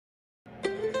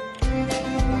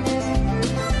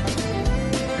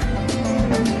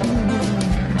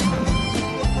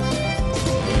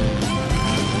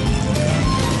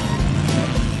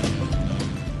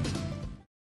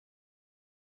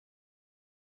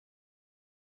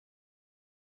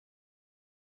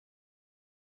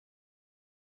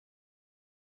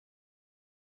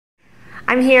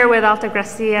I'm here with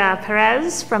Altagracia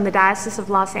Perez from the Diocese of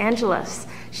Los Angeles.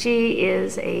 She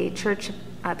is a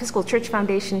Episcopal Church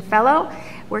Foundation Fellow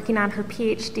working on her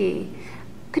PhD.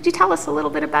 Could you tell us a little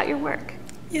bit about your work?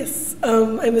 Yes,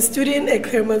 I'm a student at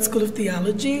Claremont School of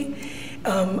Theology.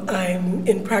 I'm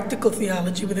in practical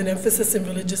theology with an emphasis in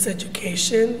religious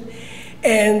education.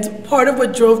 And part of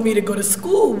what drove me to go to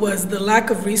school was the lack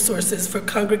of resources for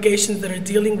congregations that are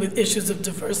dealing with issues of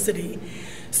diversity.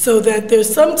 So that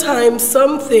there's sometimes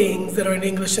some things that are in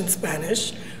English and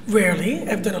Spanish, rarely.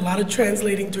 I've done a lot of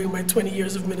translating during my 20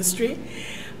 years of ministry.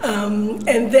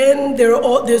 And then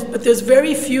there's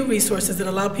very few resources that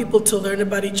allow people to learn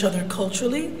about each other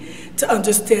culturally, to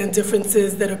understand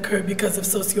differences that occur because of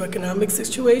socioeconomic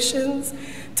situations,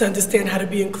 to understand how to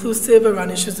be inclusive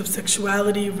around issues of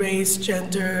sexuality, race,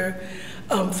 gender,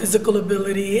 physical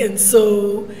ability. And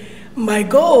so my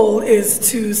goal is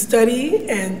to study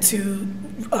and to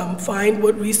find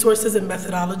what resources and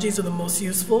methodologies are the most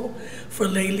useful for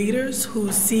lay leaders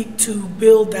who seek to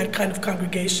build that kind of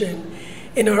congregation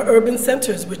in our urban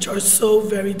centers, which are so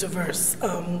very diverse.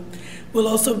 I'm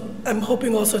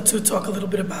hoping also to talk a little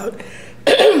bit about,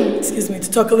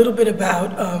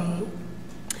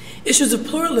 issues of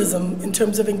pluralism in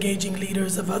terms of engaging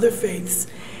leaders of other faiths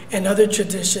and other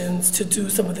traditions to do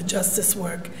some of the justice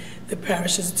work that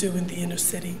parishes do in the inner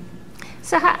city.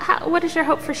 So what is your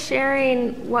hope for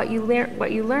sharing what you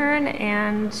learn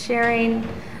and sharing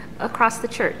across the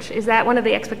church? Is that one of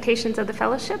the expectations of the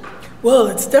fellowship? Well,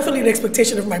 it's definitely an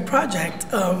expectation of my project.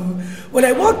 When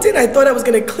I walked in, I thought I was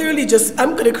going to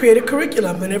I'm going to create a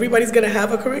curriculum, and everybody's going to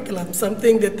have a curriculum,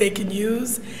 something that they can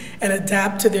use and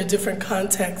adapt to their different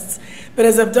contexts. But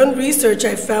as I've done research,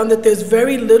 I found that there's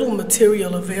very little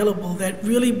material available that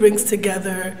really brings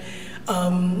together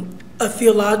a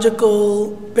theological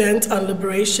bent on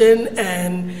liberation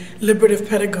and liberative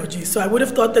pedagogy. So I would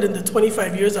have thought that in the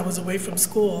 25 years I was away from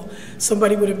school,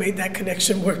 somebody would have made that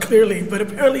connection more clearly, but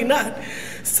apparently not.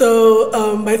 So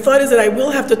my thought is that I will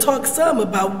have to talk some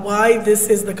about why this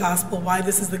is the gospel, why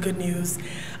this is the good news,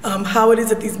 how it is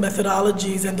that these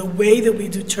methodologies and the way that we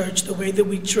do church, the way that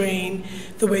we train,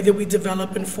 the way that we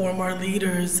develop and form our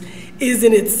leaders is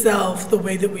in itself the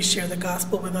way that we share the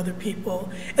gospel with other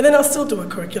people. And then I'll still do a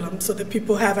curriculum so that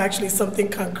people have actually something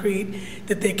concrete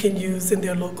that they can use in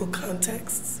their local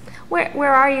contexts.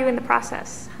 Where are you in the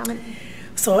process? How many?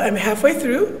 So I'm halfway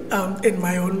through in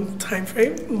my own time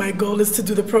frame. My goal is to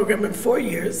do the program in 4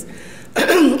 years.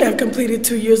 I've completed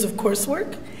 2 years of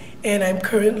coursework, and I'm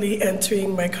currently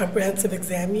entering my comprehensive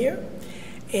exam year.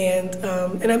 And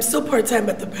I'm still part-time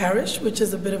at the parish, which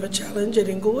is a bit of a challenge at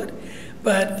Inglewood,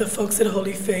 but the folks at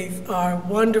Holy Faith are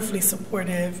wonderfully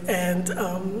supportive, and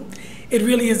it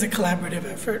really is a collaborative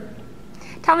effort.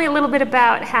 Tell me a little bit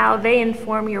about how they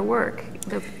inform your work,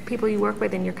 the people you work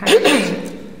with in your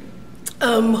congregation.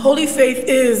 Holy Faith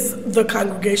is the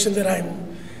congregation that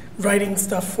I'm writing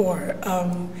stuff for.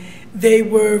 They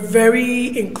were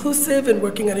very inclusive in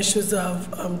working on issues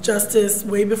of justice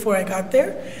way before I got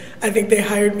there. I think they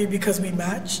hired me because we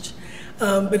matched.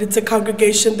 But it's a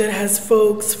congregation that has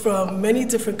folks from many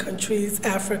different countries,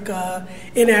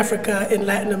 in Africa, in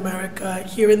Latin America,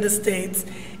 here in the States,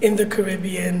 in the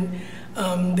Caribbean.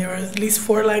 There are at least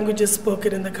 4 languages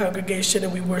spoken in the congregation,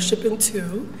 and we worship in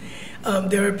 2.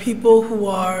 There are people who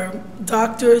are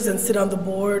doctors and sit on the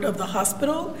board of the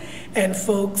hospital, and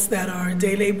folks that are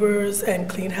day laborers and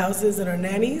clean houses and are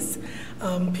nannies,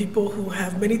 people who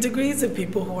have many degrees and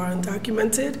people who are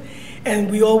undocumented.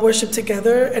 And we all worship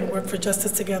together and work for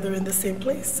justice together in the same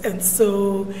place. And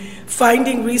so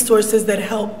finding resources that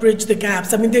help bridge the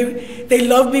gaps. I mean, they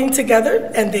love being together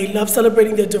and they love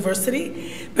celebrating their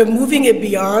diversity, but moving it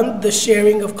beyond the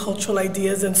sharing of cultural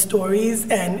ideas and stories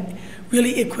and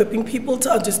really equipping people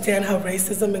to understand how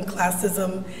racism and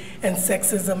classism and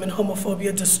sexism and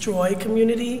homophobia destroy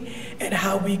community and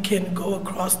how we can go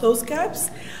across those gaps.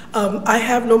 I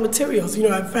have no materials. You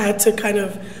know, I've had to kind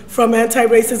of, from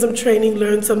anti-racism training,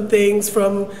 learn some things,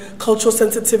 from cultural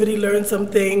sensitivity, learn some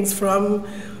things, from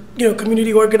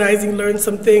community organizing, learn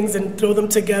some things, and throw them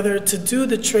together to do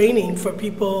the training for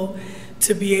people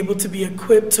to be able to be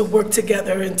equipped to work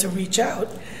together and to reach out.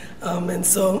 And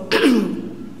so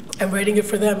I'm writing it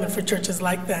for them and for churches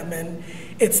like them. And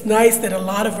it's nice that a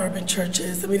lot of urban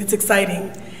churches, I mean, it's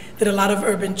exciting that a lot of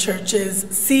urban churches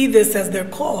see this as their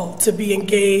call to be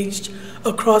engaged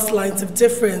across lines of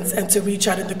difference and to reach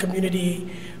out in the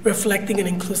community, reflecting an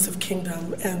inclusive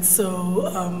kingdom. And so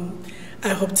I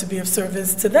hope to be of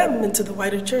service to them and to the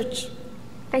wider church.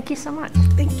 Thank you so much.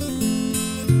 Thank you.